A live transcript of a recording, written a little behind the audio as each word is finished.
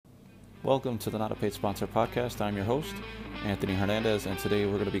Welcome to the Not a Paid Sponsor podcast. I'm your host, Anthony Hernandez, and today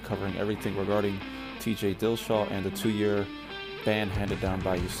we're going to be covering everything regarding TJ Dillashaw and the 2-year ban handed down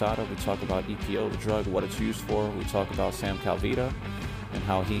by USADA. We talk about EPO, the drug, what it's used for. We talk about Sam Calvita and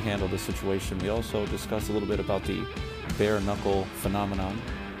how he handled the situation. We also discuss a little bit about the bare knuckle phenomenon.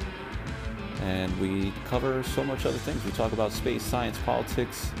 And we cover so much other things. We talk about space, science,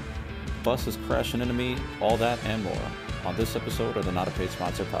 politics, buses crashing into me, all that and more on this episode of the Not a Paid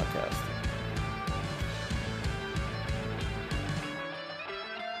Sponsor podcast.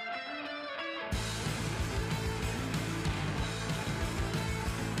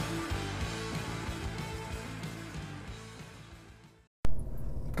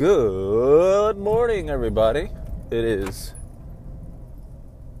 Good morning, everybody. It is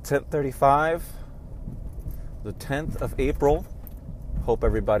 10:35, the 10th of April. Hope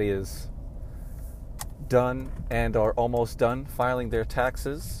everybody is done and are almost done filing their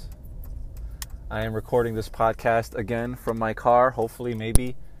taxes. I am recording this podcast again from my car. Hopefully,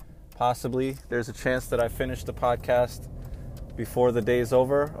 maybe, possibly, there's a chance that I finish the podcast before the day is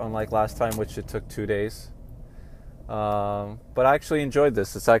over, unlike last time, which it took 2 days. But I actually enjoyed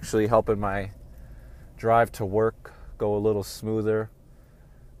this. It's actually helping my drive to work go a little smoother.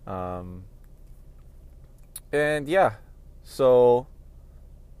 And yeah, so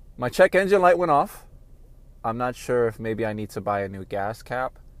my check engine light went off. I'm not sure if maybe I need to buy a new gas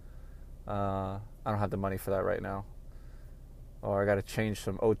cap. I don't have the money for that right now. Or I got to change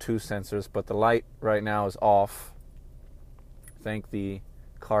some O2 sensors, but the light right now is off. Thank the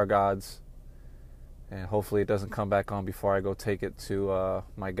car gods. And hopefully it doesn't come back on before I go take it to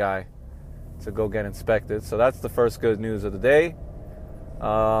my guy to go get inspected. So that's the first good news of the day.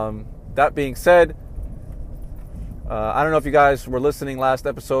 That being said, I don't know if you guys were listening last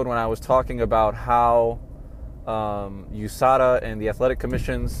episode when I was talking about how USADA and the athletic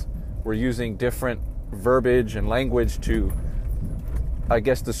commissions were using different verbiage and language to, I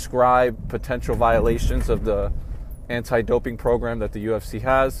guess, describe potential violations of the anti-doping program that the UFC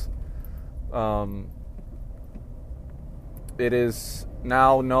has. It is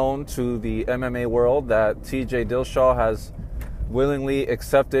now known to the MMA world that TJ Dillashaw has willingly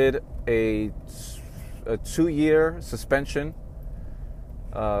accepted a 2-year suspension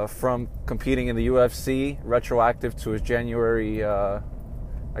from competing in the UFC, retroactive to his January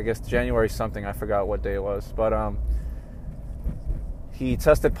something. I forgot what day it was. But he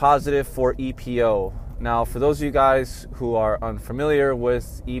tested positive for EPO. Now, for those of you guys who are unfamiliar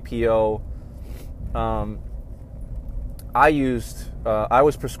with EPO, I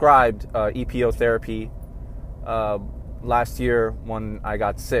was prescribed EPO therapy last year when I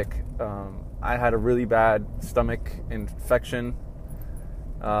got sick. I had a really bad stomach infection,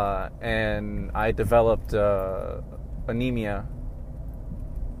 and I developed anemia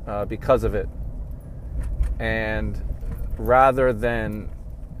because of it. And rather than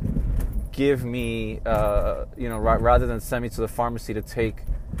give me, rather than send me to the pharmacy to take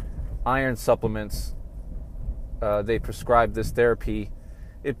iron supplements, they prescribed this therapy.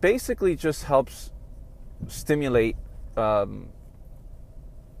 It basically just helps stimulate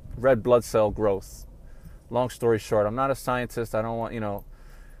red blood cell growth. Long story short, I'm not a scientist. I don't want,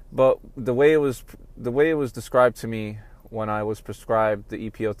 but the way it was described to me when I was prescribed the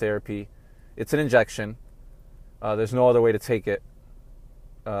EPO therapy, it's an injection. There's no other way to take it.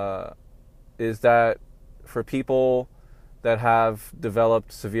 Is that for people that have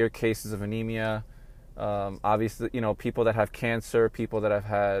developed severe cases of anemia, obviously, people that have cancer, people that have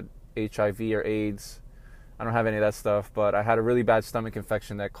had HIV or AIDS. I don't have any of that stuff, but I had a really bad stomach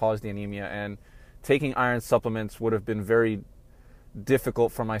infection that caused the anemia, and taking iron supplements would have been very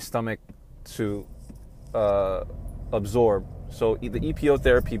difficult for my stomach to absorb. So the EPO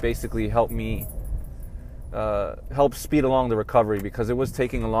therapy basically helped me help speed along the recovery, because it was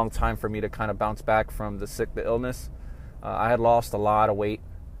taking a long time for me to kind of bounce back from the illness. I had lost a lot of weight.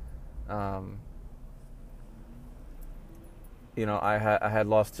 I had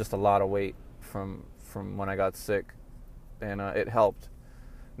lost just a lot of weight from when I got sick, and it helped.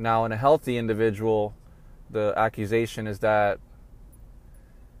 Now, in a healthy individual, the accusation is that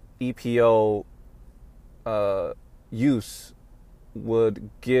EPO use would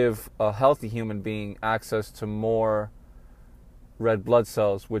give a healthy human being access to more red blood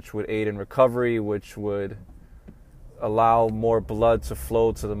cells, which would aid in recovery, which would allow more blood to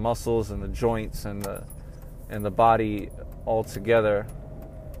flow to the muscles and the joints and the body altogether.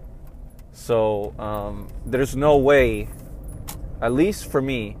 So there's no way, at least for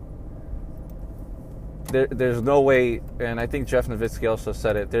me, there's no way, and I think Jeff Novitzky also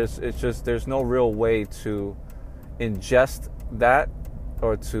said it, there's no real way to ingest that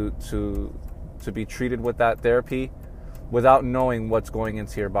or to be treated with that therapy without knowing what's going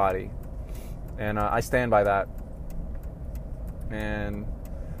into your body. And I stand by that. And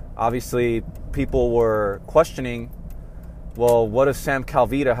obviously people were questioning, well, what does Sam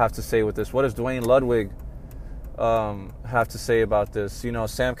Calvita have to say with this? What does Duane Ludwig have to say about this? You know,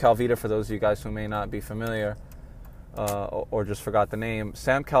 Sam Calvita, for those of you guys who may not be familiar or just forgot the name,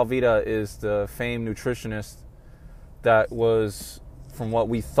 Sam Calvita is the famed nutritionist that was, from what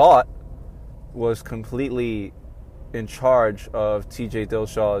we thought, was completely in charge of TJ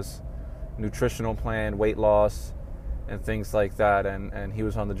Dillshaw's nutritional plan, weight loss, and things like that. And he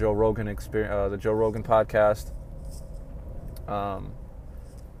was on the Joe Rogan the Joe Rogan podcast.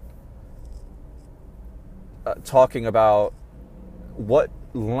 Talking about what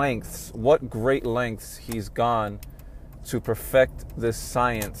great lengths he's gone to perfect this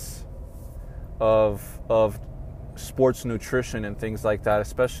science of sports nutrition and things like that,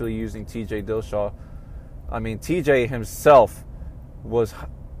 especially using TJ Dillashaw. I mean, TJ himself was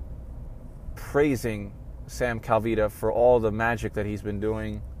praising Sam Calvita for all the magic that he's been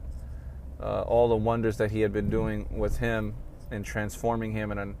doing, all the wonders that he had been doing with him and transforming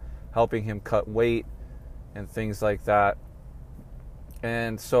him and helping him cut weight and things like that.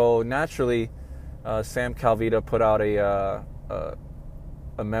 And so naturally, Sam Calvita put out a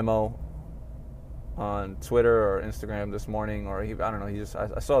memo on Twitter or Instagram this morning, or I don't know.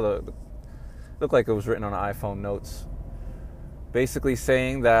 I saw looked like it was written on iPhone notes, basically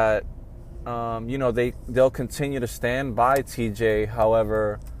saying that they'll continue to stand by TJ.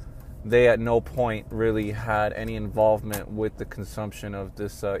 However, they at no point really had any involvement with the consumption of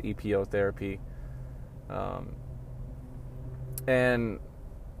this EPO therapy. And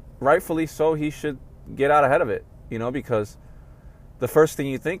rightfully so, he should get out ahead of it, because the first thing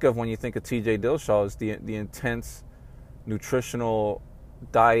you think of when you think of TJ Dillashaw is the intense nutritional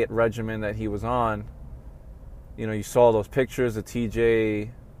diet regimen that he was on. You saw those pictures of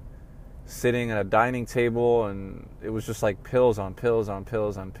TJ sitting at a dining table, and it was just like pills on pills on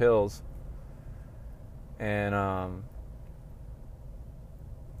pills on pills. And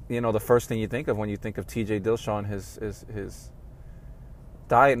the first thing you think of when you think of TJ Dillashaw and his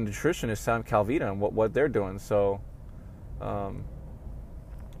diet and nutrition is Sam Calvita and what they're doing. So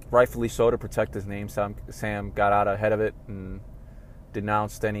rightfully so, to protect his name, Sam got out ahead of it and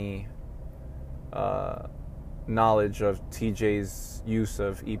denounced any knowledge of TJ's use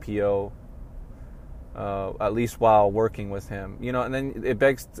of EPO, at least while working with him. And then it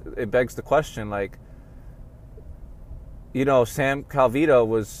begs the question, like, Sam Calvita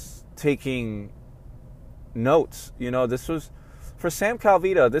was taking notes. This was, for Sam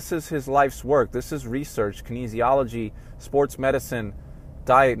Calvita, this is his life's work. This is research, kinesiology, sports medicine,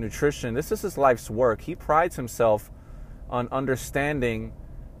 diet, nutrition. This is his life's work. He prides himself on understanding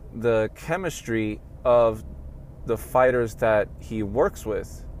the chemistry of the fighters that he works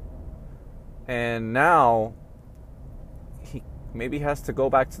with. And now he maybe has to go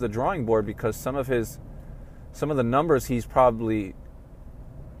back to the drawing board, because some of the numbers he's probably,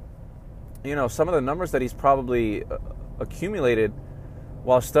 some of the numbers that he's probably accumulated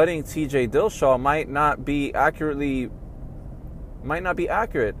while studying TJ Dillashaw might not be accurate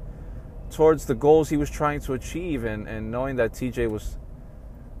towards the goals he was trying to achieve, and knowing that TJ was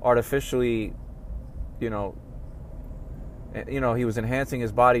artificially, he was enhancing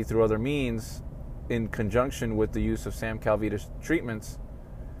his body through other means in conjunction with the use of Sam Calvita's treatments.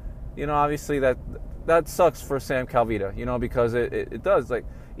 Obviously that sucks for Sam Calvita, because it does, like,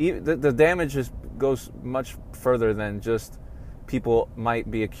 the damage goes much further than just people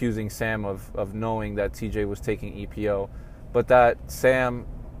might be accusing Sam of knowing that TJ was taking EPO, but that Sam,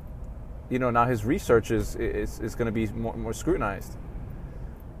 now his research is going to be more scrutinized,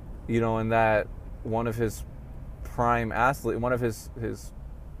 and that one of his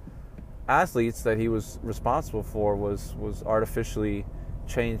athletes that he was responsible for was artificially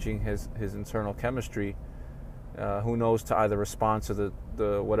changing his internal chemistry. Who knows, to either respond to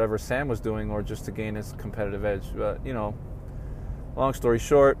the whatever Sam was doing, or just to gain his competitive edge. But long story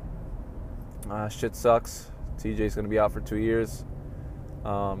short, shit sucks. TJ's going to be out for 2 years.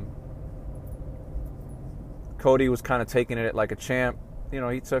 Cody was kind of taking it like a champ.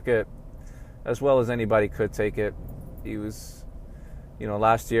 He took it as well as anybody could take it. He was,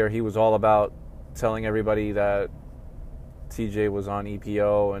 last year he was all about telling everybody that TJ was on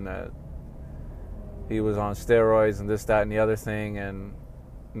EPO and that he was on steroids and this, that, and the other thing, and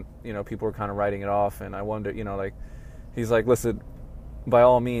people were kind of writing it off. And I wonder, he's like, listen, by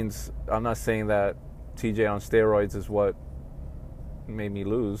all means, I'm not saying that TJ on steroids is what made me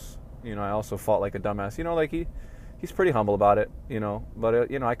lose. I also fought like a dumbass. Like he he's pretty humble about it,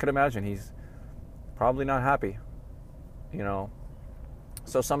 But I could imagine he's probably not happy,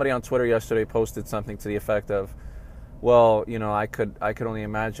 So somebody on Twitter yesterday posted something to the effect of, well, I could only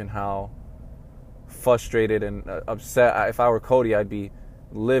imagine how frustrated and upset. If I were Cody, I'd be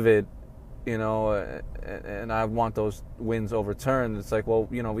livid, and I want those wins overturned. It's like, well,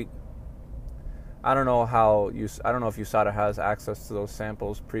 I don't know if USADA has access to those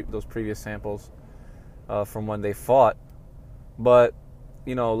samples, those previous samples from when they fought, but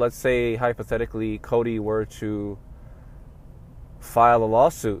let's say hypothetically Cody were to file a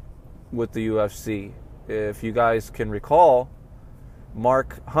lawsuit with the UFC. If you guys can recall,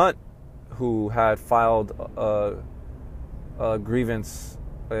 Mark Hunt, who had filed a grievance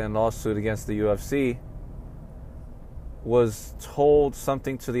and lawsuit against the UFC, was told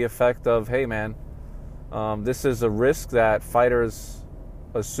something to the effect of, hey man, this is a risk that fighters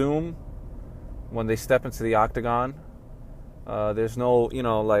assume when they step into the octagon. There's no,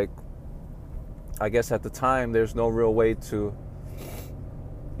 I guess at the time, there's no real way to,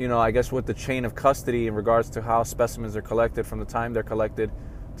 I guess with the chain of custody in regards to how specimens are collected from the time they're collected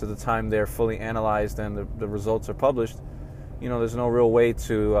to the time they're fully analyzed and the results are published, there's no real way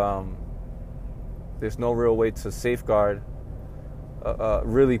to safeguard,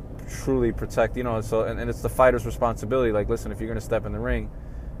 really truly protect, so and it's the fighter's responsibility. Like, listen, if you're going to step in the ring,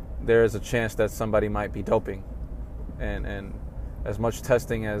 there is a chance that somebody might be doping, and as much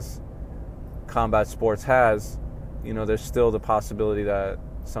testing as combat sports has, there's still the possibility that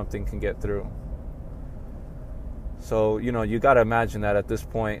something can get through. So, you got to imagine that at this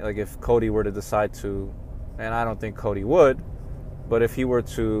point, like if Cody were to decide to, and I don't think Cody would, but if he were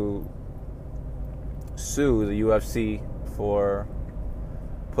to sue the UFC for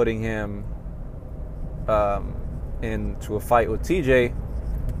putting him into a fight with TJ,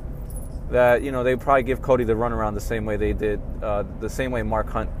 that, they'd probably give Cody the runaround the same way they did, the same way Mark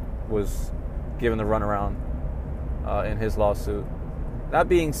Hunt was given the runaround in his lawsuit. That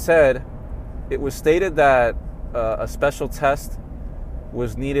being said, it was stated that a special test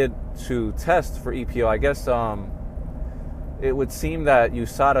was needed to test for EPO. I guess it would seem that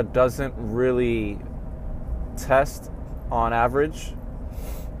USADA doesn't really test on average.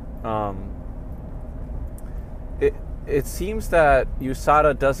 It seems that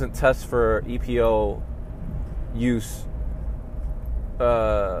USADA doesn't test for EPO use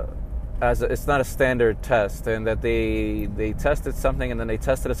it's not a standard test, and that they tested something and then they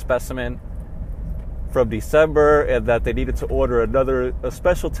tested a specimen from December, and that they needed to order a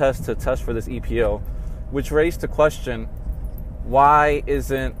special test to test for this EPO, which raised the question, why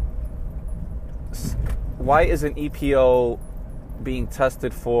isn't EPO being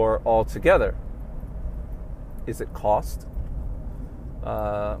tested for altogether? Is it cost?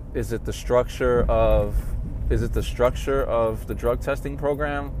 Is it the structure of the drug testing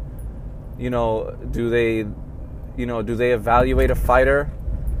program? Do they evaluate a fighter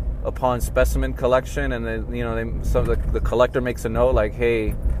upon specimen collection, and then the collector makes a note like,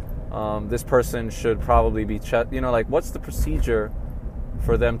 hey, this person should probably be checked. What's the procedure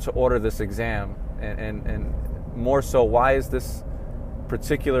for them to order this exam, and more so, why is this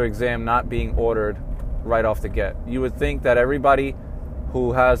particular exam not being ordered right off the get? You would think that everybody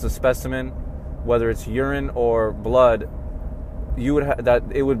who has a specimen, whether it's urine or blood, that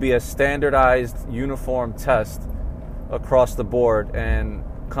it would be a standardized, uniform test across the board, and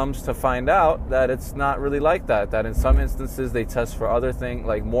comes to find out that it's not really like that. That in some instances they test for other things,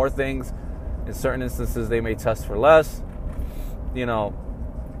 like more things. In certain instances they may test for less. And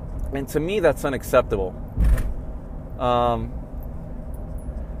to me that's unacceptable. I'm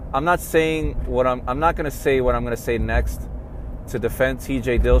not going to say what I'm going to say next to defend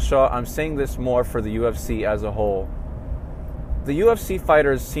TJ Dillashaw. I'm saying this more for the UFC as a whole. The UFC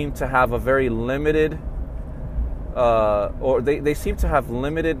fighters seem to have a very limited, they seem to have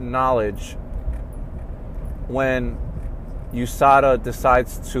limited knowledge when USADA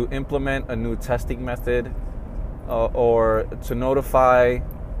decides to implement a new testing method, or to notify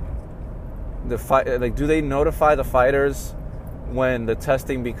the fight. Like, do they notify the fighters when the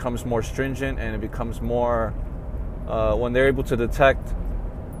testing becomes more stringent and it becomes more, when they're able to detect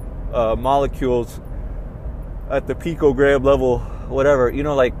molecules at the picogram level, whatever,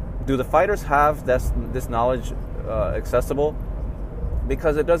 do the fighters have this knowledge accessible?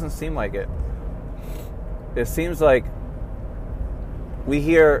 Because it doesn't seem like it. It seems like we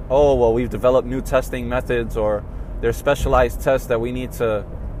hear, oh, well, we've developed new testing methods, or there's specialized tests that we need to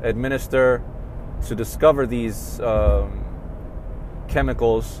administer to discover these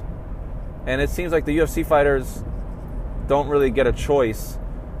chemicals. And it seems like the UFC fighters don't really get a choice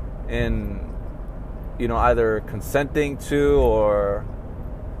in, either consenting to, or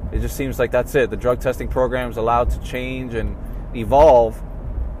it just seems like that's it. The drug testing program is allowed to change and evolve,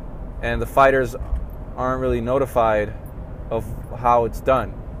 and the fighters aren't really notified of how it's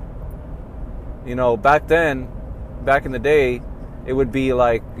done. Back in the day, it would be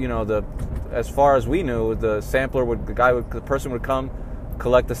like, as far as we knew, the person would come,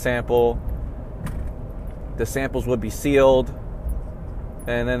 collect the sample, the samples would be sealed,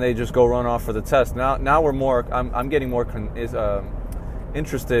 and then they just go run off for the test. Now we're more. I'm getting more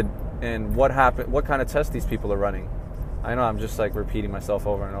interested in what happened, what kind of tests these people are running. I know I'm just like repeating myself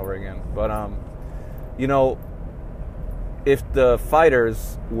over and over again, but if the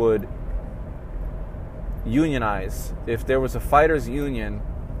fighters would unionize, if there was a fighters union,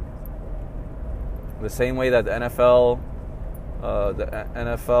 the same way that the NFL, the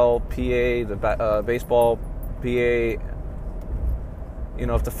NFLPA, the baseball PA.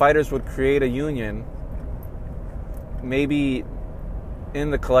 If the fighters would create a union, maybe in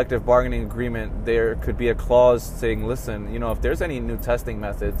the collective bargaining agreement there could be a clause saying, listen, if there's any new testing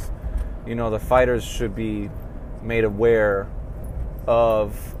methods, the fighters should be made aware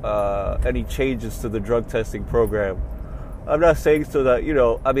of any changes to the drug testing program. I'm not saying so that,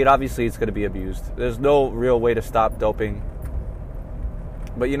 obviously it's going to be abused. There's no real way to stop doping.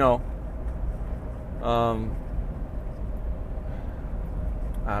 But,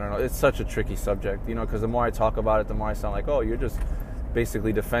 I don't know. It's such a tricky subject, because the more I talk about it, the more I sound like, oh, you're just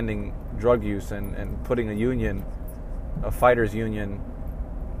basically defending drug use and putting a fighters union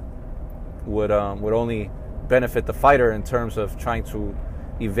would only benefit the fighter in terms of trying to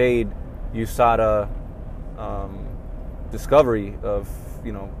evade USADA discovery of,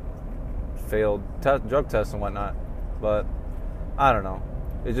 failed drug tests and whatnot. But I don't know.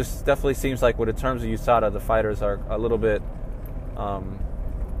 It just definitely seems like, in terms of USADA, the fighters are a little bit,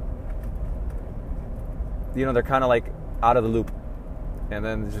 they're kind of like out of the loop. And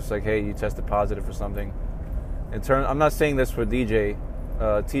then it's just like, hey, you tested positive for something. I'm not saying this for TJ,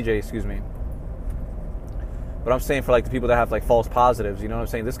 excuse me. But I'm saying for like the people that have like false positives, what I'm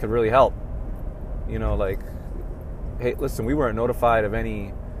saying? This could really help. Like, hey, listen, we weren't notified of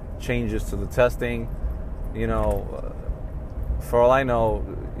any changes to the testing. For all I know,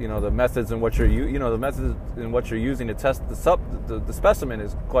 the methods in what you're using to test the specimen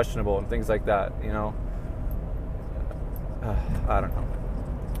is questionable and things like that. I don't know.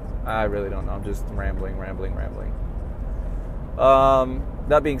 I really don't know. I'm just rambling.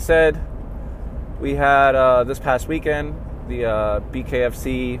 That being said, we had this past weekend the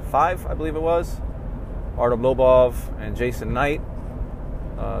BKFC 5, I believe it was. Artem Lobov and Jason Knight.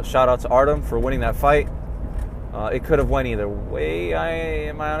 Shout out to Artem for winning that fight. It could have went either way,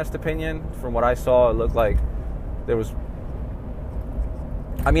 in my honest opinion. From what I saw, it looked like there was...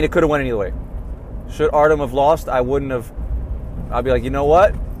 it could have went either way. Should Artem have lost, I'd be like, you know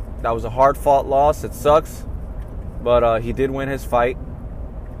what? That was a hard-fought loss. It sucks. But he did win his fight.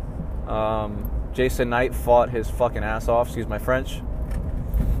 Jason Knight fought his fucking ass off, excuse my French.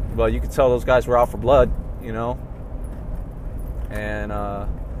 But you could tell those guys were out for blood, And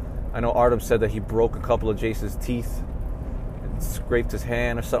I know Artem said that he broke a couple of Jason's teeth and scraped his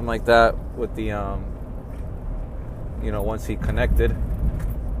hand or something like that with the, once he connected.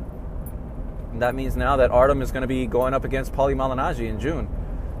 And that means now that Artem is going to be going up against Paulie Malignaggi in June.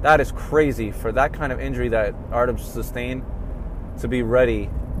 That is crazy for that kind of injury that Artem sustained to be ready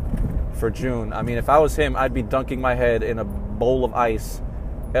for June. If I was him, I'd be dunking my head in a bowl of ice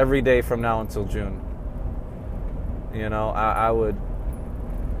every day from now until June. I would...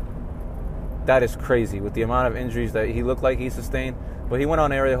 That is crazy with the amount of injuries that he looked like he sustained. But he went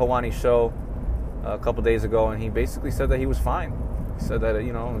on Ariel Helwani's show a couple days ago, and he basically said that he was fine. He said that,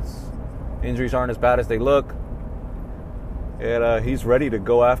 injuries aren't as bad as they look. And he's ready to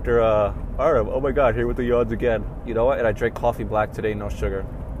go after Artem. Oh my God, here with the yawns again. You know what? And I drank coffee black today, no sugar.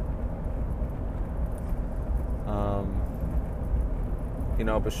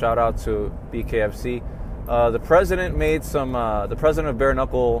 But shout out to BKFC. The president made some... the president of Bare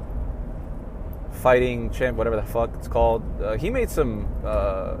Knuckle Fighting Champ, whatever the fuck it's called. He made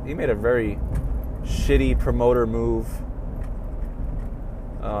a very shitty promoter move.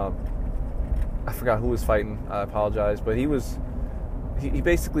 I forgot who was fighting. I apologize, but he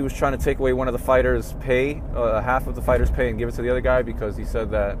basically was trying to take away one of the fighters' pay, half of the fighters' pay, and give it to the other guy because he said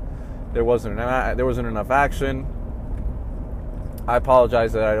that there wasn't enough action. I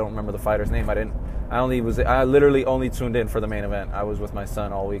apologize that I don't remember the fighter's name. I literally only tuned in for the main event. I was with my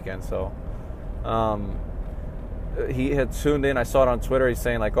son all weekend, so he had tuned in. I saw it on Twitter. He's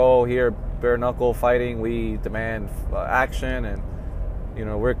saying like, "Oh, here, bare knuckle fighting. We demand action." And You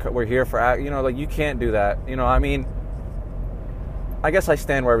know, we're here for, you know, like, you can't do that. You know, I mean, I guess I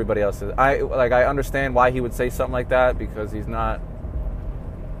stand where everybody else is. I understand why he would say something like that, because he's not,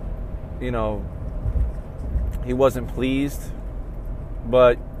 you know, he wasn't pleased.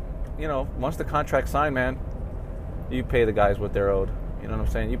 But, you know, once the contract's signed, man, you pay the guys what they're owed. You know what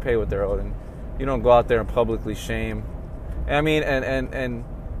I'm saying? You pay what they're owed, and you don't go out there and publicly shame. I mean, and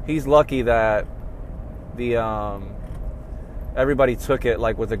he's lucky that the everybody took it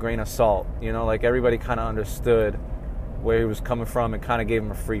like with a grain of salt. You know, like, everybody kind of understood where he was coming from and kind of gave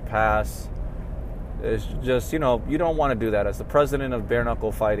him a free pass. It's just, you know, you don't want to do that as the president of bare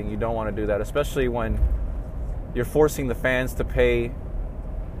knuckle fighting. You don't want to do that, especially when you're forcing the fans to pay.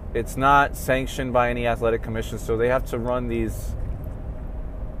 It's not sanctioned by any athletic commission, so they have to run these,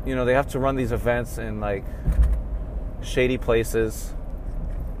 you know, they have to run these events in, like, shady places.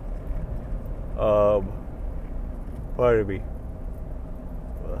 Pardon me.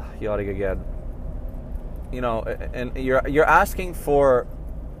 Yawning again. You know, and you're asking for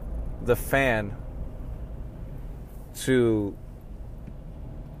the fan to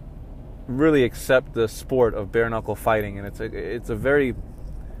really accept the sport of bare knuckle fighting, and it's a very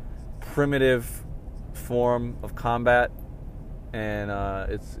primitive form of combat, and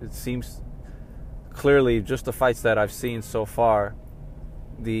it seems clearly, just the fights that I've seen so far,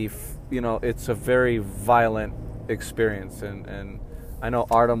 it's a very violent experience, and I know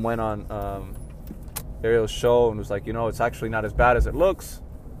Artem went on Ariel's show and was like, you know, it's actually not as bad as it looks.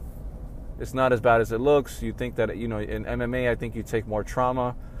 It's not as bad as it looks. You think that, you know, in MMA, I think you take more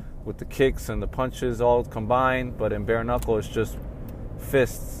trauma with the kicks and the punches all combined, but in bare knuckle, it's just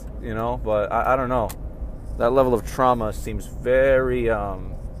fists, you know. But I don't know. That level of trauma seems very, it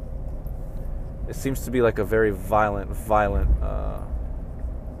seems to be like a very violent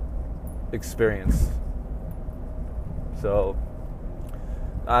experience. So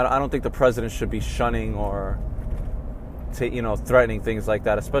I don't think the president should be shunning or threatening things like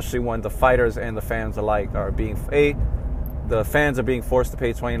that, especially when the fighters and the fans alike are being the fans are being forced to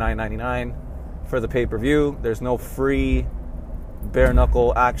pay $29.99 for the pay-per-view. There's no free bare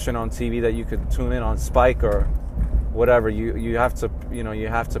knuckle action on TV that you could tune in on Spike or whatever. You have to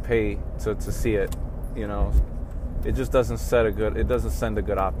pay to see it. You know, it just doesn't send a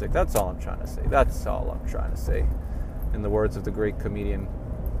good optic. That's all I'm trying to say. In the words of the great comedian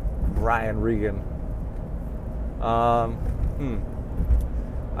Brian Regan. I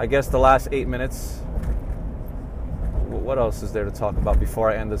guess the last 8 minutes. What else is there to talk about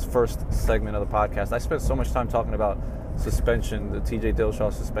before I end this first segment of the podcast? I spent so much time talking about suspension, the TJ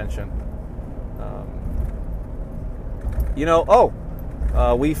Dillashaw suspension.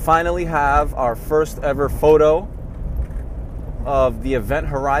 We finally have our first ever photo of the event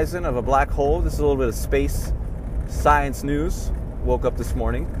horizon of a black hole. This is a little bit of space science news. Woke up this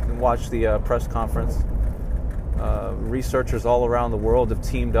morning and watched the press conference. Researchers all around the world have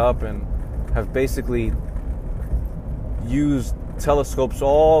teamed up and have basically used telescopes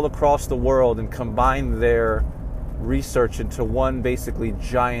all across the world and combined their research into one basically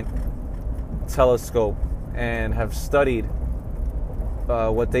giant telescope, and have studied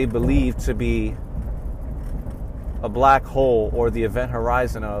what they believe to be a black hole or the event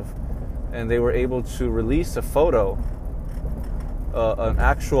horizon of, and they were able to release a photo, an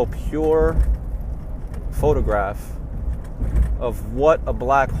actual pure photograph of what a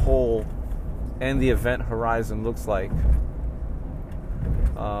black hole and the event horizon looks like.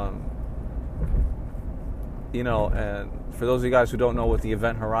 And for those of you guys who don't know what the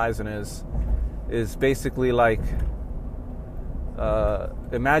event horizon is basically like,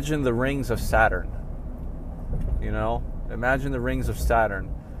 imagine the rings of Saturn. Imagine the rings of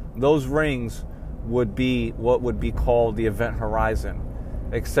Saturn. Those rings would be what would be called the event horizon,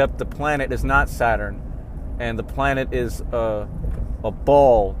 except the planet is not Saturn, and the planet is a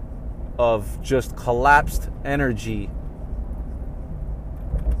ball of just collapsed energy,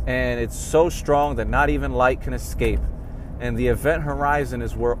 and it's so strong that not even light can escape. And the event horizon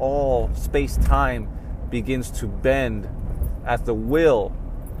is where all space-time begins to bend at the will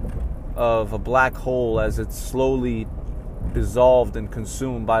of a black hole as it's slowly dissolved and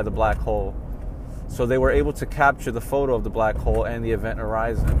consumed by the black hole. So they were able to capture the photo of the black hole and the event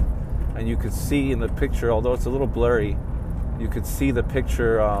horizon. And you could see in the picture, although it's a little blurry, you could see the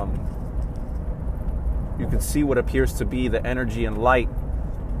picture, you could see what appears to be the energy and light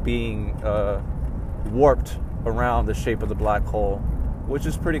being warped around the shape of the black hole, which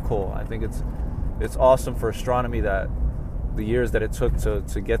is pretty cool. I think it's awesome for astronomy that the years that it took to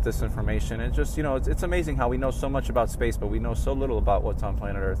get this information. It just, it's amazing how we know so much about space, but we know so little about what's on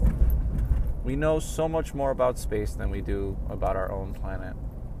planet Earth. We know so much more about space than we do about our own planet.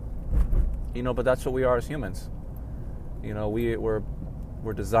 But that's what we are as humans.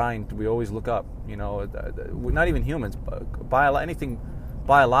 We're designed, we always look up. We're not even humans, but anything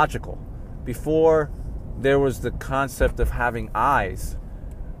biological. Before there was the concept of having eyes,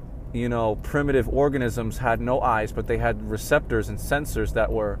 primitive organisms had no eyes, but they had receptors and sensors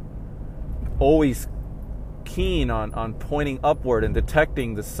that were always keen on pointing upward and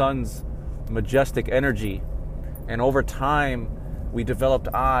detecting the sun's majestic energy. And over time, we developed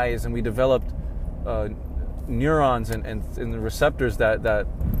eyes, and we developed neurons and the receptors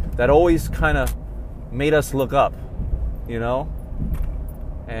that always kind of made us look up,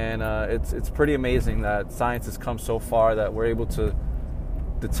 And it's pretty amazing that science has come so far that we're able to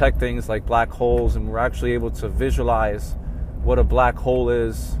detect things like black holes, and we're actually able to visualize what a black hole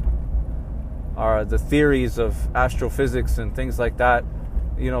is, or the theories of astrophysics and things like that.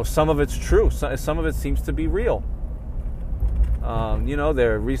 Some of it's true, some of it seems to be real.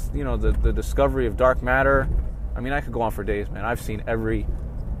 The discovery of dark matter. I mean, I could go on for days, man. I've seen every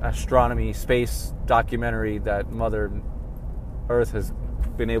astronomy, space documentary that Mother Earth has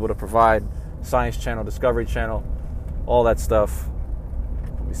been able to provide. Science Channel, Discovery Channel, all that stuff.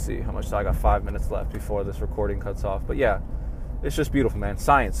 Let me see how much. I got 5 minutes left before this recording cuts off. But yeah, it's just beautiful, man.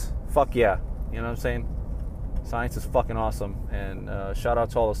 Science, fuck yeah. You know what I'm saying? Science is fucking awesome. And shout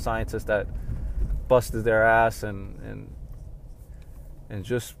out to all the scientists that busted their ass and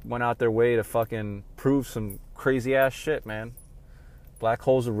just went out their way to fucking prove some crazy ass shit, man. Black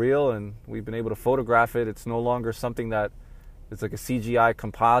holes are real, and we've been able to photograph it. It's no longer something that it's like a CGI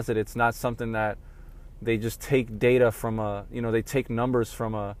composite. It's not something that they just take data from they take numbers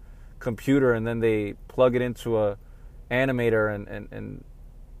from a computer and then they plug it into a animator and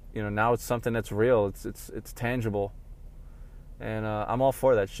now it's something that's real. It's tangible. And I'm all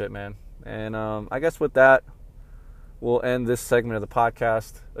for that shit, man. And I guess with that, we'll end this segment of the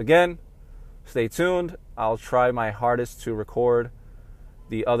podcast. Again, stay tuned. I'll try my hardest to record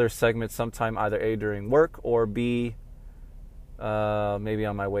the other segment sometime, either A, during work, or B, maybe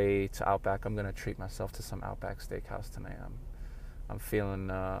on my way to Outback. I'm gonna treat myself to some Outback Steakhouse tonight. I'm feeling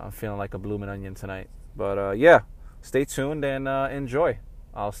like a bloomin' onion tonight. But yeah, stay tuned and enjoy.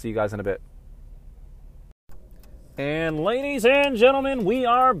 I'll see you guys in a bit. And ladies and gentlemen, we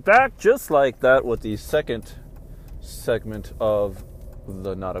are back just like that with the second segment of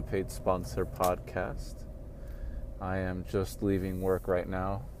the Not a Paid Sponsor podcast. I am just leaving work right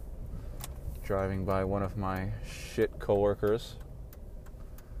now, driving by one of my shit coworkers.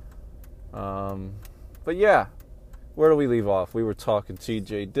 But yeah, where do we leave off? We were talking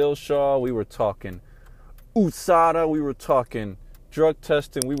TJ Dillashaw, we were talking USADA, we were talking drug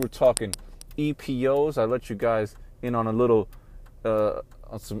testing, we were talking EPOs. I let you guys in on a little,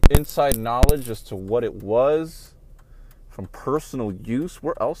 on some inside knowledge as to what it was from personal use.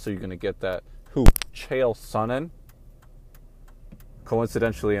 Where else are you going to get that? Who? Chael Sonnen?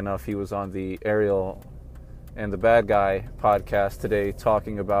 Coincidentally enough, he was on the Ariel and the Bad Guy podcast today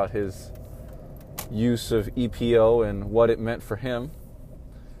talking about his use of EPO and what it meant for him.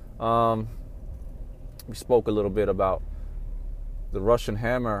 We spoke a little bit about the Russian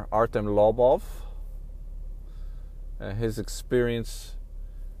hammer Artem Lobov, his experience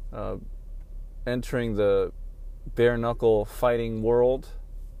entering the bare knuckle fighting world.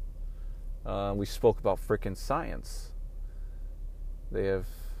 We spoke about frickin' science. They have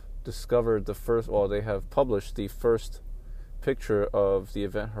discovered they have published the first picture of the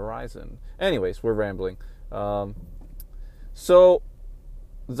event horizon. Anyways, we're rambling. So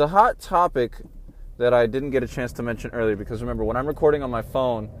the hot topic that I didn't get a chance to mention earlier, because remember, when I'm recording on my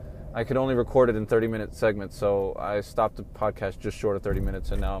phone, I could only record it in 30-minute segments, so I stopped the podcast just short of 30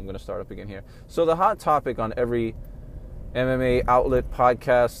 minutes, and now I'm going to start up again here. So the hot topic on every MMA outlet,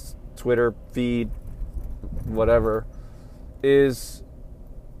 podcast, Twitter feed, whatever, is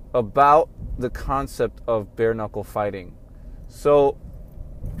about the concept of bare-knuckle fighting. So,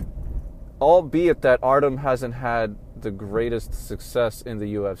 albeit that Artem hasn't had the greatest success in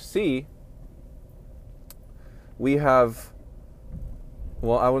the UFC, we have,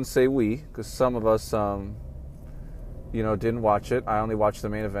 well, I wouldn't say we, because some of us, didn't watch it. I only watched the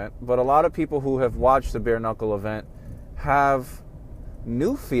main event. But a lot of people who have watched the bare knuckle event have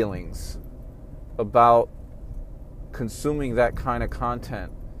new feelings about consuming that kind of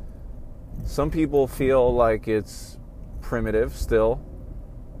content. Some people feel like it's primitive still.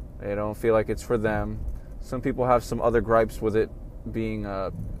 They don't feel like it's for them. Some people have some other gripes with it being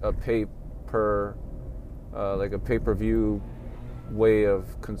a pay-per-view way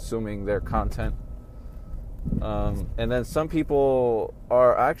of consuming their content. And then some people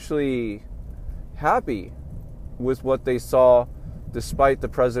are actually happy with what they saw, despite the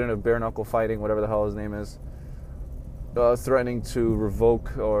president of bare knuckle fighting, whatever the hell his name is, threatening to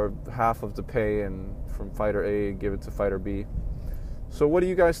revoke or half of the pay and from fighter A and give it to fighter B. So what do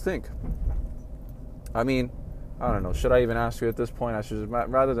you guys think? I mean, I don't know. Should I even ask you at this point? I should just,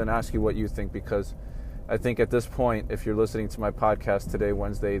 rather than ask you what you think, because I think at this point, if you're listening to my podcast today,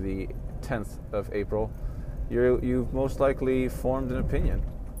 Wednesday, the 10th of April, you've most likely formed an opinion.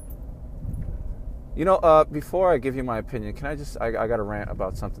 You know, before I give you my opinion, can I got to rant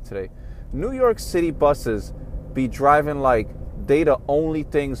about something today. New York City buses be driving like they the only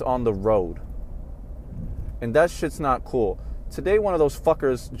things on the road. And that shit's not cool. Today, one of those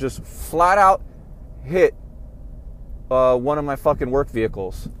fuckers just flat out hit one of my fucking work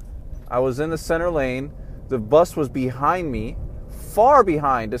vehicles. I was in the center lane. The bus was behind me, far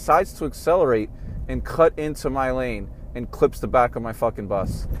behind, decides to accelerate and cut into my lane and clips the back of my fucking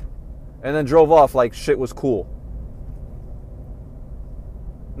bus. And then drove off like shit was cool.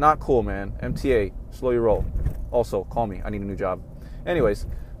 Not cool, man. MTA, slow your roll. Also, call me. I need a new job. Anyways,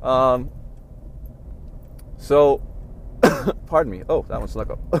 so, pardon me. Oh, that one snuck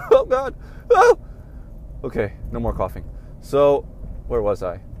up. Oh, God. Oh! Okay, no more coughing. So, where was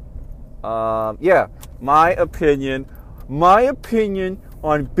I? Yeah, my opinion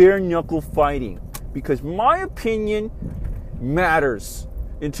on bare knuckle fighting. Because my opinion matters.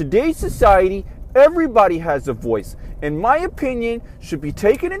 In today's society, everybody has a voice. And my opinion should be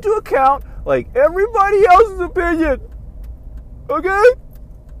taken into account like everybody else's opinion. Okay?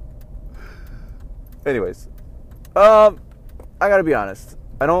 Anyways, I gotta be honest.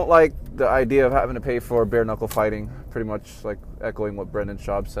 I don't like the idea of having to pay for bare knuckle fighting. Pretty much like echoing what Brendan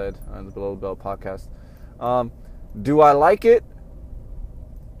Schaub said on the Below the Belt podcast. Do I like it?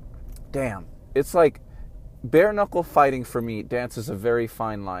 Damn. It's like bare knuckle fighting for me dances a very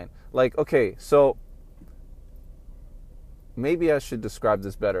fine line. Like, okay, so maybe I should describe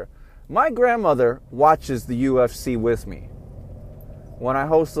this better. My grandmother watches the UFC with me. When I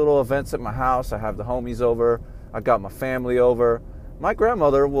host little events at my house, I have the homies over, I got my family over. My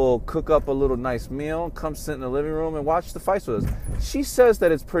grandmother will cook up a little nice meal, come sit in the living room and watch the fights with us. She says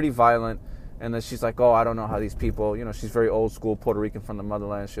that it's pretty violent, and then she's like, oh, I don't know how these people, you know, she's very old school, Puerto Rican from the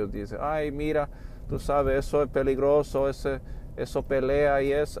motherland. She'll say, ay, mira, tú sabes, eso es peligroso, eso pelea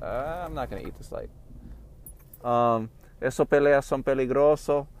y es, I'm not going to eat this light. Eso pelea son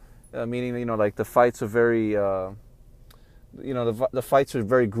peligroso, meaning, you know, like the fights are very, you know, the fights are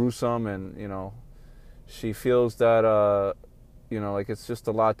very gruesome, and, you know, she feels that, you know, like it's just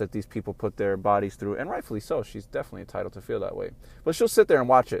a lot that these people put their bodies through, and rightfully so. She's definitely entitled to feel that way. But she'll sit there and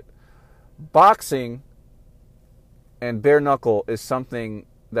watch it. Boxing and bare knuckle is something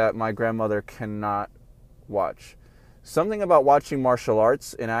that my grandmother cannot watch. Something about watching martial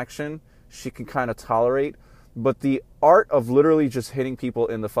arts in action she can kind of tolerate, but the art of literally just hitting people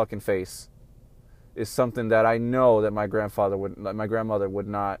in the fucking face is something that I know that my grandmother would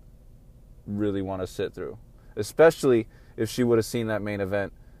not really want to sit through, especially if she would have seen that main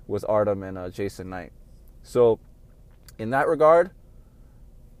event with Artem and Jason Knight. So, in that regard,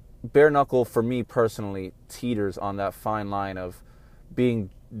 bare knuckle for me personally teeters on that fine line of being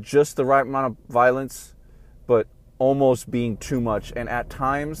just the right amount of violence, but almost being too much. And at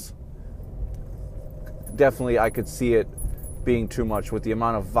times, definitely I could see it being too much with the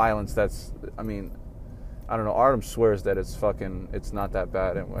amount of violence that's, I mean, I don't know, Artem swears that it's not that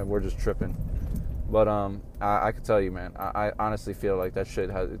bad and we're just tripping. But I can tell you, man, I honestly feel like that shit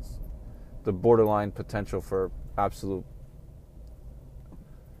has the borderline potential for absolute.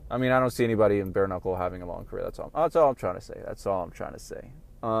 I mean, I don't see anybody in bare knuckle having a long career. That's all I'm trying to say.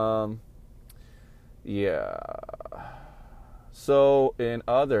 Yeah. So in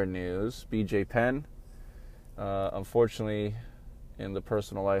other news, BJ Penn, unfortunately, in the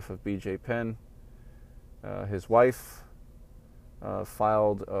personal life of BJ Penn, his wife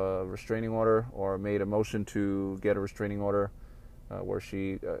filed a restraining order, or made a motion to get a restraining order, where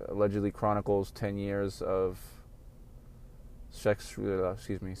she allegedly chronicles 10 years of sexual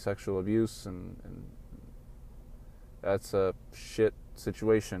abuse, and that's a shit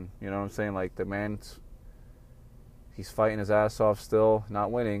situation. You know what I'm saying? Like, the man, he's fighting his ass off still,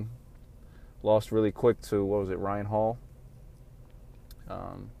 not winning. Lost really quick to, Ryan Hall.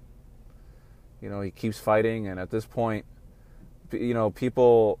 You know, he keeps fighting, and at this point, you know,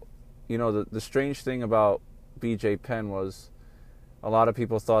 people, you know, the strange thing about BJ Penn was a lot of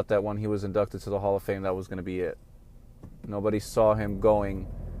people thought that when he was inducted to the Hall of Fame, that was going to be it. Nobody saw him going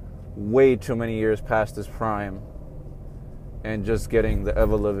way too many years past his prime and just getting the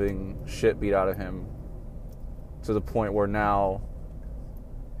ever-living shit beat out of him to the point where now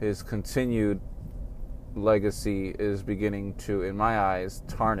his continued legacy is beginning to, in my eyes,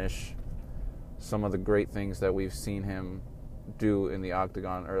 tarnish some of the great things that we've seen him do in the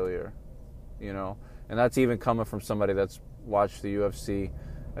octagon earlier, you know? And that's even coming from somebody that's watched the UFC,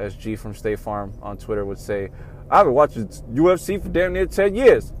 as G from State Farm on Twitter would say, I've been watching UFC for damn near 10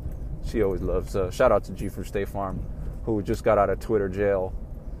 years. She always loves, shout out to G from State Farm, who just got out of Twitter jail.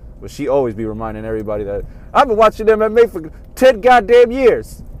 But she always be reminding everybody that I've been watching MMA for 10 goddamn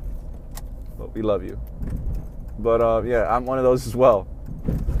years. But we love you. But yeah, I'm one of those as well.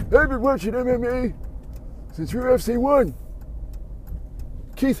 I've been watching MMA since UFC 1.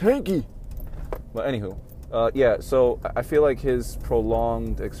 Keith Hankey. But anywho, yeah, so I feel like his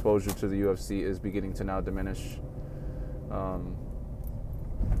prolonged exposure to the UFC is beginning to now diminish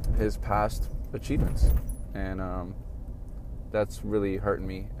his past achievements. And that's really hurting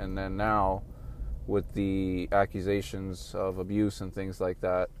me. And then now, with the accusations of abuse and things like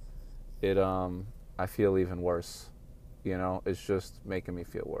that, I feel even worse. You know, it's just making me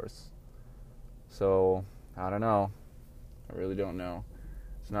feel worse. So, I don't know. I really don't know.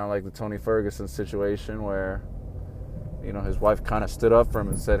 It's not like the Tony Ferguson situation where, you know, his wife kind of stood up for him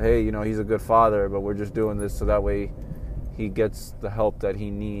and said, hey, you know, he's a good father, but we're just doing this so that way he gets the help that he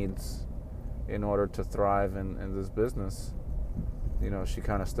needs in order to thrive in this business. You know, she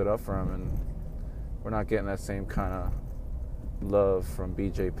kind of stood up for him, and we're not getting that same kind of love from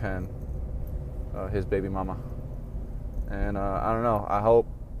BJ Penn, his baby mama. And I don't know. I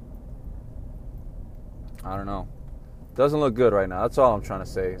don't know. Doesn't look good right now. That's all I'm trying to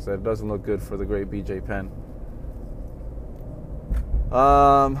say. So it doesn't look good for the great BJ Penn.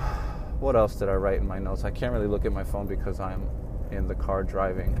 What else did I write in my notes? I can't really look at my phone because I'm in the car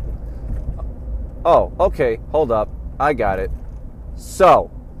driving. Oh, okay. Hold up. I got it. So,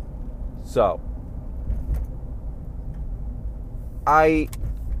 I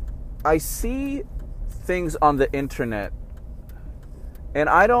see things on the internet, and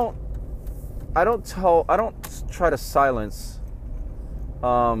I don't try to silence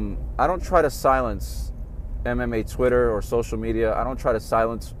MMA Twitter or social media. I don't try to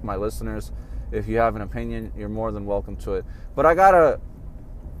silence my listeners. If you have an opinion, you're more than welcome to it. But I gotta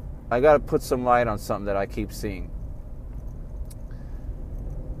put some light on something that I keep seeing.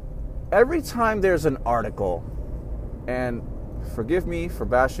 Every time there's an article, and forgive me for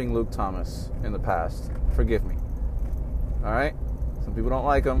bashing Luke Thomas in the past. Forgive me. All right? Some people don't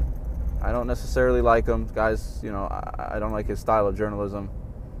like him. I don't necessarily like him. Guys, you know, I don't like his style of journalism.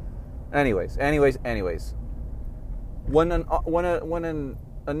 Anyways. When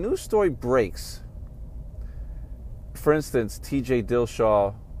a news story breaks, for instance, TJ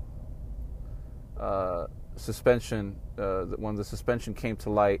Dillashaw suspension, when the suspension came to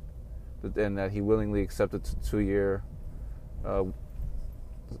light, and that he willingly accepted a 2-year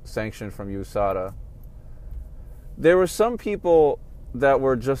sanction from USADA, there were some people that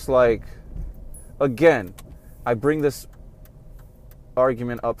were just like, again, I bring this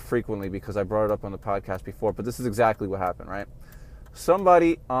argument up frequently because I brought it up on the podcast before, but this is exactly what happened, right?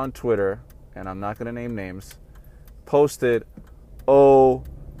 Somebody on Twitter, and I'm not going to name names, posted, oh,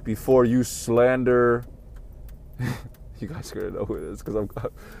 before you slander... You guys are going to know who it is because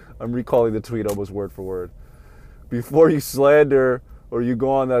I'm recalling the tweet almost word for word. Before you slander or you go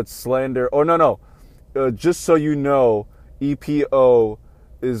on that slander... Oh, no. Just so you know, EPO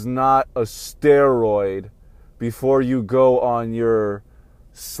is not a steroid before you go on your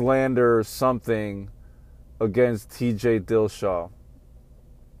slander something against TJ Dillashaw.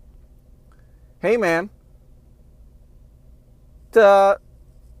 Hey, man.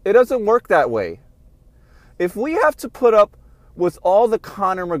 It doesn't work that way. If we have to put up with all the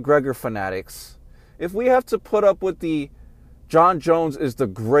Conor McGregor fanatics, if we have to put up with the John Jones is the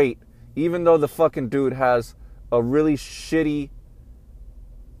great, even though the fucking dude has a really shitty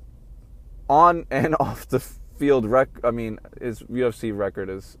on and off the field record. I mean, his UFC record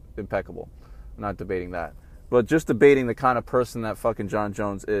is impeccable. I'm not debating that. But just debating the kind of person that fucking John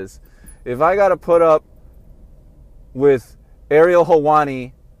Jones is. If I got to put up with Ariel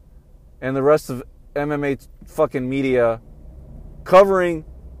Helwani and the rest of MMA fucking media covering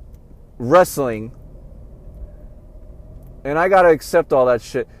wrestling, and I gotta accept all that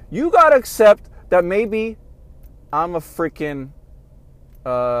shit, you gotta accept that maybe I'm a freaking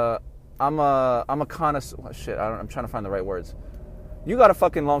I'm a connoisseur. Shit, I'm trying to find the right words. You got a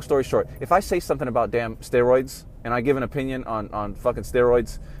fucking, long story short, if I say something about damn steroids and I give an opinion on fucking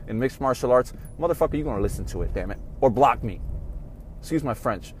steroids in mixed martial arts, motherfucker, you're gonna listen to it, damn it, or block me. Excuse my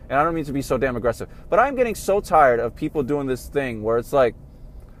French. And I don't mean to be so damn aggressive, but I'm getting so tired of people doing this thing where it's like,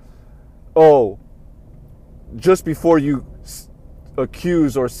 oh, just before you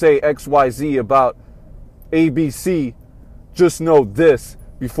accuse or say XYZ about ABC, just know this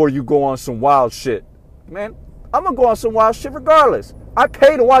before you go on some wild shit. Man, I'm going to go on some wild shit regardless. I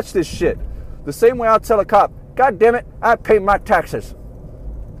pay to watch this shit. The same way I'll tell a cop, God damn it, I pay my taxes.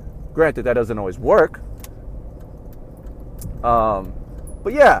 Granted, that doesn't always work.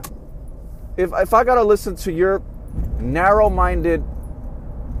 But yeah, if I got to listen to your narrow-minded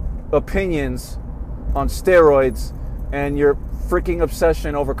opinions on steroids and your freaking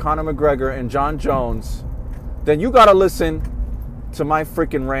obsession over Conor McGregor and John Jones, then you got to listen to my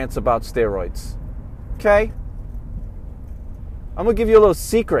freaking rants about steroids. Okay? I'm going to give you a little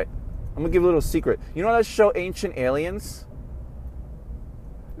secret. You know that show Ancient Aliens?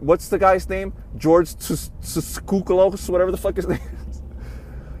 What's the guy's name? George Tsoukalos, whatever the fuck his name is.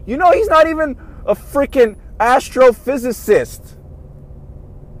 You know he's not even a freaking astrophysicist.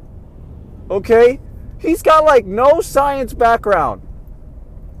 Okay? He's got like no science background.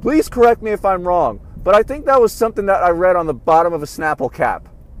 Please correct me if I'm wrong, but I think that was something that I read on the bottom of a Snapple cap.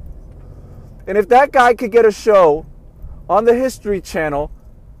 And if that guy could get a show on the History Channel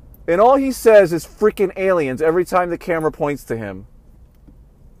and all he says is freaking aliens every time the camera points to him,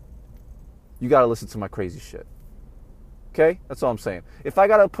 you got to listen to my crazy shit. Okay? That's all I'm saying. If I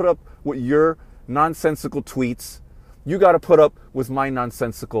got to put up with your nonsensical tweets, you got to put up with my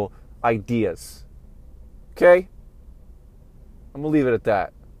nonsensical ideas. Okay? I'm going to leave it at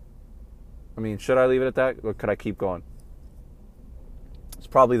that. I mean, should I leave it at that? Or could I keep going? It's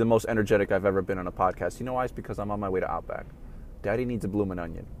probably the most energetic I've ever been on a podcast. You know why? It's because I'm on my way to Outback. Daddy needs a bloomin'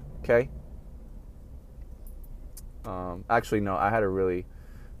 onion. Okay? Actually, no. I had a really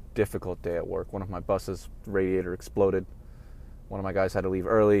difficult day at work. One of my buses' radiator exploded. One of my guys had to leave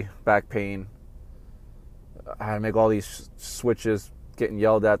early. Back pain. I had to make all these switches. Getting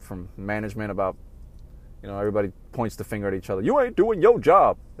yelled at from management about, everybody points the finger at each other. You ain't doing your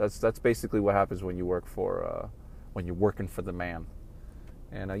job. That's basically what happens when you work when you're working for the man.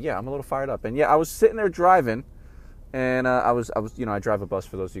 And yeah, I'm a little fired up. And yeah, I was sitting there driving, and I was I drive a bus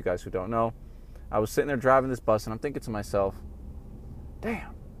for those of you guys who don't know. I was sitting there driving this bus, and I'm thinking to myself,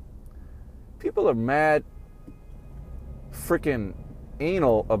 damn, people are mad freaking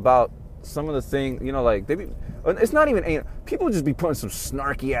anal about some of the things, it's not even anal. People just be putting some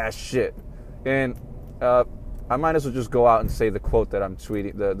snarky ass shit. And I might as well just go out and say the quote that I'm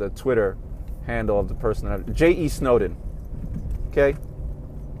tweeting, the Twitter handle of the person, J.E. Snowden. Okay?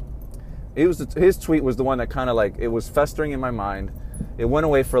 His tweet was the one that kind of it was festering in my mind. It went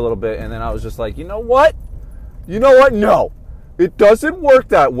away for a little bit, and then I was just like, you know what? No. It doesn't work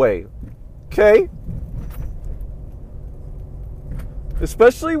that way. Okay?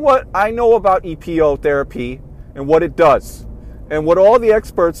 Especially what I know about EPO therapy and what it does. And what all the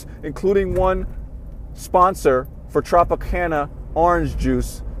experts, including one sponsor for Tropicana orange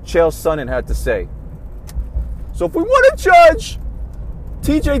juice, Chael Sonnen, had to say. So if we want to judge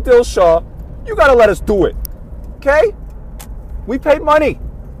TJ Dillashaw, you got to let us do it. Okay? We paid money.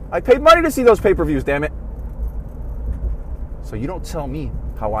 I paid money to see those pay-per-views, damn it. So you don't tell me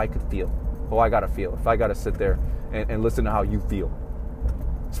how I could feel, how I got to feel, if I got to sit there and listen to how you feel.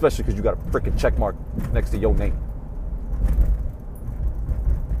 Especially because you got a freaking check mark next to your name.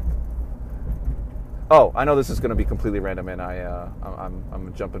 Oh, I know this is going to be completely random, and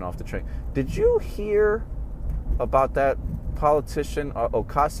I'm jumping off the train. Did you hear about that politician,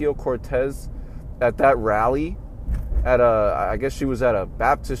 Ocasio-Cortez, at that rally? I guess she was at a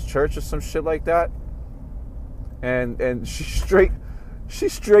Baptist church or some shit like that. And she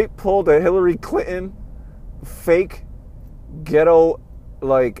straight pulled a Hillary Clinton fake ghetto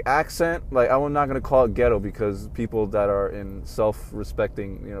accent. I'm not gonna call it ghetto because people that are in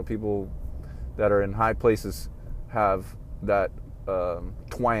self-respecting, people that are in high places have that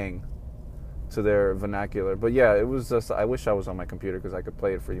twang to their vernacular. But yeah, it was just, I wish I was on my computer because I could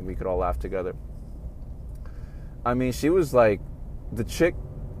play it for you and we could all laugh together. I mean, she was the chick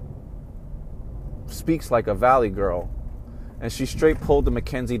speaks like a valley girl, and she straight pulled the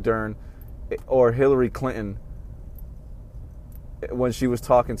Mackenzie Dern or Hillary Clinton when she was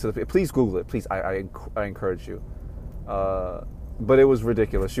talking to the... Please Google it. Please, I encourage you. But it was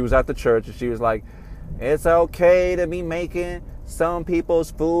ridiculous. She was at the church, and she was like, it's okay to be making some people's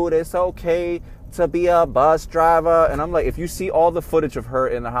food. It's okay to be a bus driver. And I'm like, if you see all the footage of her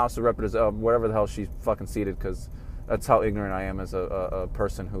in the House of Representatives, wherever the hell she's fucking seated, because that's how ignorant I am as a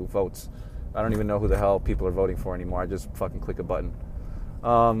person who votes. I don't even know who the hell people are voting for anymore. I just fucking click a button.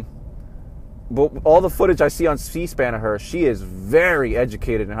 But all the footage I see on C-SPAN of her, she is very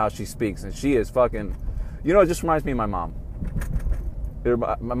educated in how she speaks. And she is fucking... it just reminds me of my mom.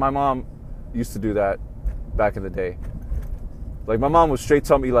 My mom used to do that back in the day. My mom would straight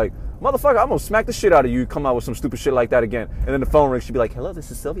tell me, motherfucker, I'm gonna smack the shit out of you. Come out with some stupid shit like that again. And then the phone rings. She'd be like, hello,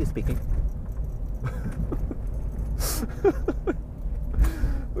 this is Sylvia speaking.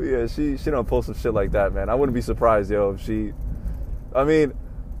 Yeah, she don't pull some shit like that, man. I wouldn't be surprised, yo, if she... I mean,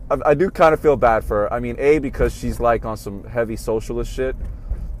 I do kind of feel bad for her. I mean, A, because she's like on some heavy socialist shit.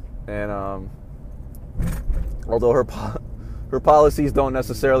 And although her policies don't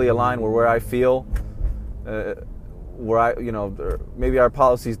necessarily align with where I feel, maybe our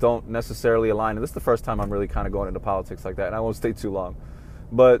policies don't necessarily align. And this is the first time I'm really kind of going into politics like that. And I won't stay too long.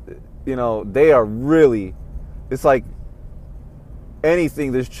 But, they are really... It's like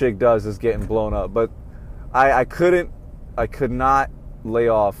anything this chick does is getting blown up. But I could not lay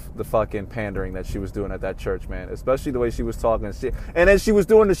off the fucking pandering that she was doing at that church, man. Especially the way she was talking and shit. And then she was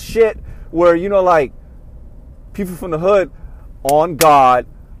doing the shit where, like, people from the hood, on God,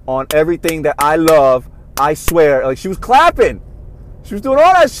 on everything that I love, I swear. Like, she was clapping. She was doing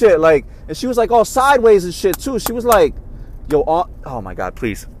all that shit. Like, and she was like all sideways and shit too. She was like, yo, oh my God,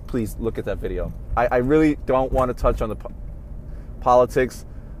 please look at that video. I really don't want to touch on the politics,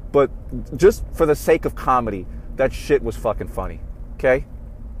 but just for the sake of comedy, that shit was fucking funny. Okay?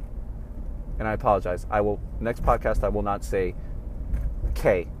 And I apologize. Next podcast, I will not say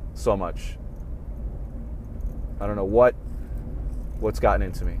K so much. I don't know what's gotten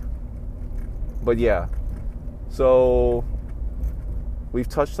into me. But yeah. So we've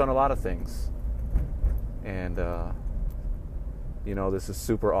touched on a lot of things. And this is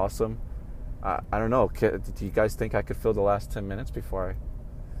super awesome. I don't know. Do you guys think I could fill the last 10 minutes before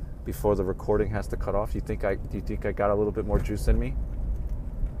the recording has to cut off? Do you think I got a little bit more juice in me?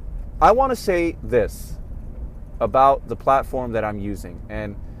 I want to say this about the platform that I'm using.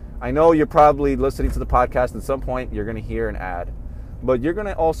 And I know you're probably listening to the podcast. At some point, you're going to hear an ad. But you're going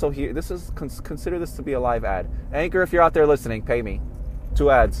to also hear... Consider this to be a live ad. Anchor, if you're out there listening, pay me 2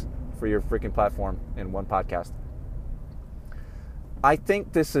 ads for your freaking platform in one podcast. I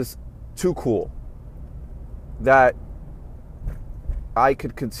think this is too cool that I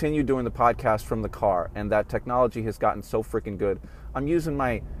could continue doing the podcast from the car, and that technology has gotten so freaking good. I'm using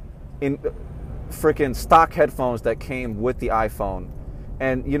my freaking stock headphones that came with the iPhone,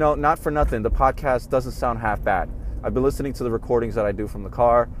 and not for nothing, the podcast doesn't sound half bad. I've been listening to the recordings that I do from the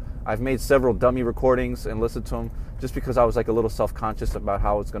car. I've made several dummy recordings and listened to them just because I was like a little self-conscious about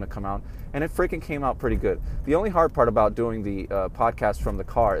how it's going to come out. And it freaking came out pretty good. The only hard part about doing the podcast from the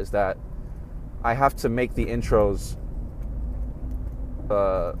car is that I have to make the intros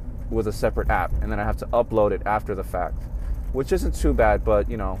with a separate app. And then I have to upload it after the fact. Which isn't too bad, but,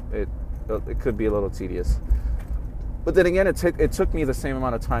 it could be a little tedious. But then again, it took me the same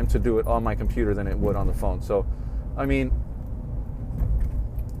amount of time to do it on my computer than it would on the phone. So, I mean...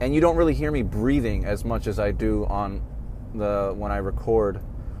 And you don't really hear me breathing as much as I do when I record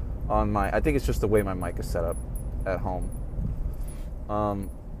on my... I think it's just the way my mic is set up at home.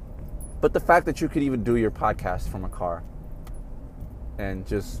 But the fact that you could even do your podcast from a car and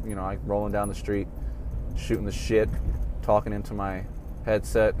just, rolling down the street, shooting the shit, talking into my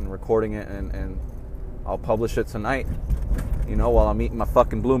headset and recording it, and I'll publish it tonight, while I'm eating my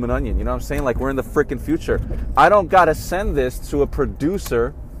fucking bloomin' onion. You know what I'm saying? Like, we're in the freaking future. I don't gotta send this to a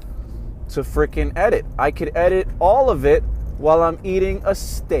producer to freaking edit. I could edit all of it while I'm eating a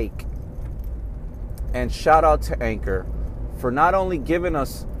steak. And shout out to Anchor for not only giving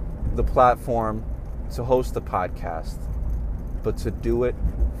us the platform to host the podcast, but to do it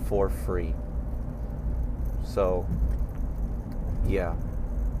for free. So, yeah.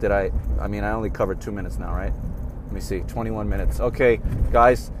 I only covered 2 minutes now, right? Let me see, 21 minutes. Okay,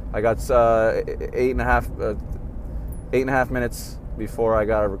 guys, I got 8.5 minutes before I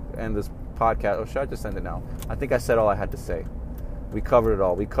gotta end this podcast. Or should I just end it now? I think I said all I had to say. We covered it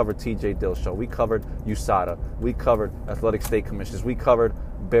all. We covered TJ Dillashaw. We covered USADA. We covered athletic state commissions. We covered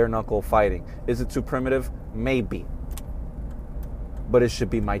bare knuckle fighting. Is it too primitive? Maybe. But it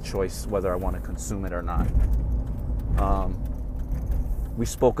should be my choice whether I want to consume it or not. We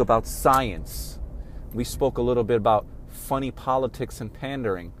spoke about science. We spoke a little bit about funny politics and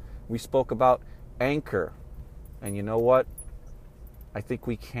pandering. We spoke about Anchor. And you know what? I think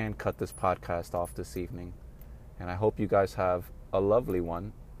we can cut this podcast off this evening. And I hope you guys have a lovely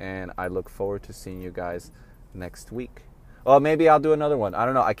one. And I look forward to seeing you guys next week. Well, maybe I'll do another one. I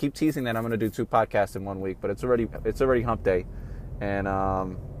don't know. I keep teasing that I'm going to do 2 podcasts in 1 week, but it's already hump day. And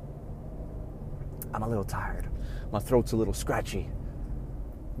I'm a little tired. My throat's a little scratchy.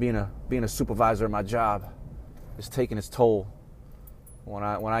 Being a supervisor at my job is taking its toll. When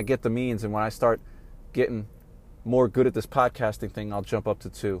I get the means and when I start getting more good at this podcasting thing, I'll jump up to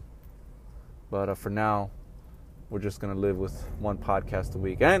 2. But for now, we're just going to live with one podcast a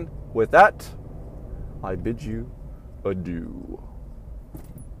week. And with that, I bid you adieu.